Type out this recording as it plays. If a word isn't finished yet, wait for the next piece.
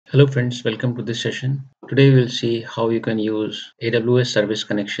Hello friends, welcome to this session. Today we'll see how you can use AWS Service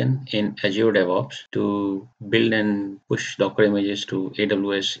Connection in Azure DevOps to build and push Docker images to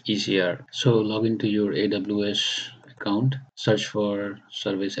AWS ECR. So log into your AWS account, search for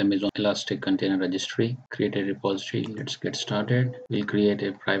service Amazon Elastic Container Registry, create a repository. Let's get started. We'll create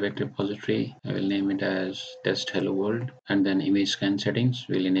a private repository. I will name it as test hello world, and then image scan settings,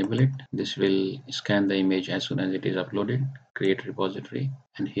 we'll enable it. This will scan the image as soon as it is uploaded. Create repository,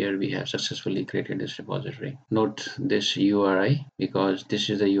 and here we have successfully created this repository. Note this URI because this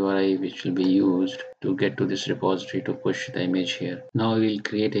is the URI which will be used to get to this repository to push the image here. Now we will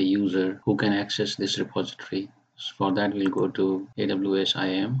create a user who can access this repository. For that we'll go to AWS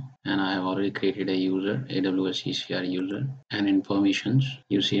IAM, and I have already created a user, AWS ECR user, and in permissions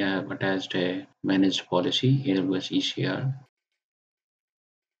you see I have attached a managed policy AWS ECR.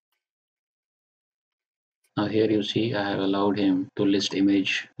 Now here you see I have allowed him to list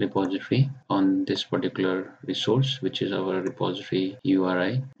image repository on this particular resource, which is our repository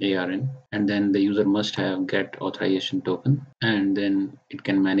URI ARN, and then the user must have get authorization token, and then it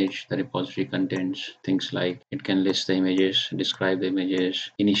can manage the repository contents, things like it can list the images, describe the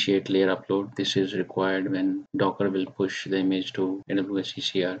images, initiate layer upload. This is required when Docker will push the image to AWS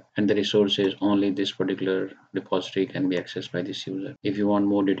ECR, and the resource is only this particular repository can be accessed by this user. If you want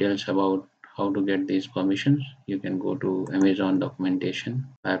more details about how to get these permissions, you can go to Amazon documentation.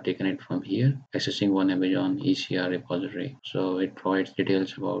 I have taken it from here, accessing one Amazon ECR repository. So it provides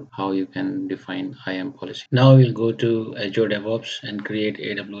details about how you can define IAM policy. Now we'll go to Azure DevOps and create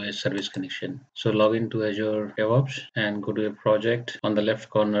AWS service connection. So log into Azure DevOps and go to a project. On the left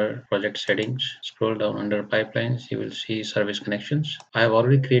corner, project settings, scroll down under pipelines, you will see service connections. I have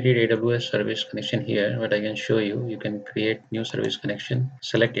already created AWS service connection here, but I can show you. You can create new service connection,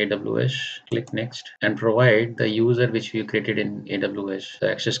 select AWS, click next, and provide the user which we created in AWS,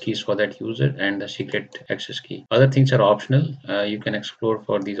 the access keys for that user and the secret access key. Other things are optional. You can explore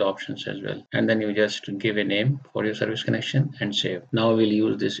for these options as well, and then you just give a name for your service connection and save. Now we'll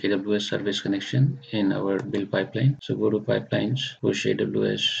use this AWS service connection in our build pipeline. So go to pipelines, push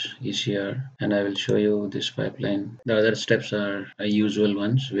AWS ECR, and I will show you this pipeline. The other steps are usual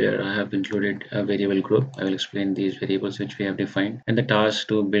ones where I have included a variable group. I will explain these variables which we have defined, and the task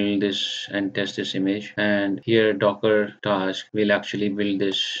to build this and test this image. And here Docker task will actually build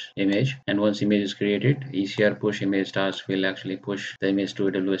this image, and once image is created, ECR push image task will actually push the image to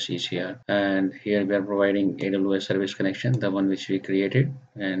AWS ECR. And here we are providing AWS service connection, the one which we created,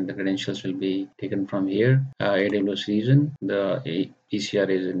 and the credentials will be taken from here. AWS region, the ECR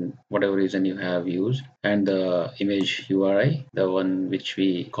is in whatever region you have used, and the image URI, the one which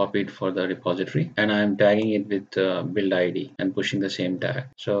we copied for the repository, and I am tagging it with build ID and pushing the same tag.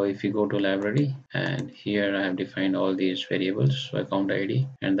 So if you go to library, and here I have defined all these variables, so account ID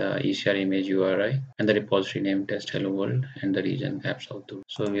and the ECR image URI and the repository name test hello world and the region apps.to.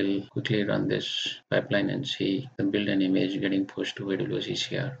 So we'll quickly run this pipeline and see the build and image getting pushed to AWS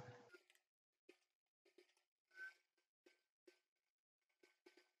ECR.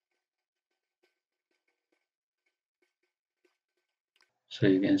 So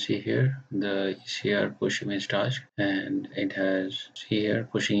you can see here the ECR push image task, and it has here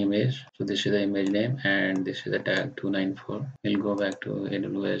pushing image. So this is the image name and this is the tag 294. We'll go back to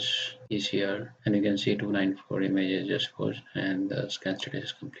AWS ECR, and you can see 294 images just pushed and the scan status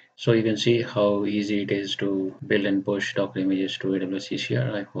is complete. So you can see how easy it is to build and push Docker images to AWS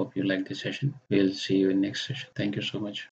ECR. I hope you like this session. We'll see you in next session. Thank you so much.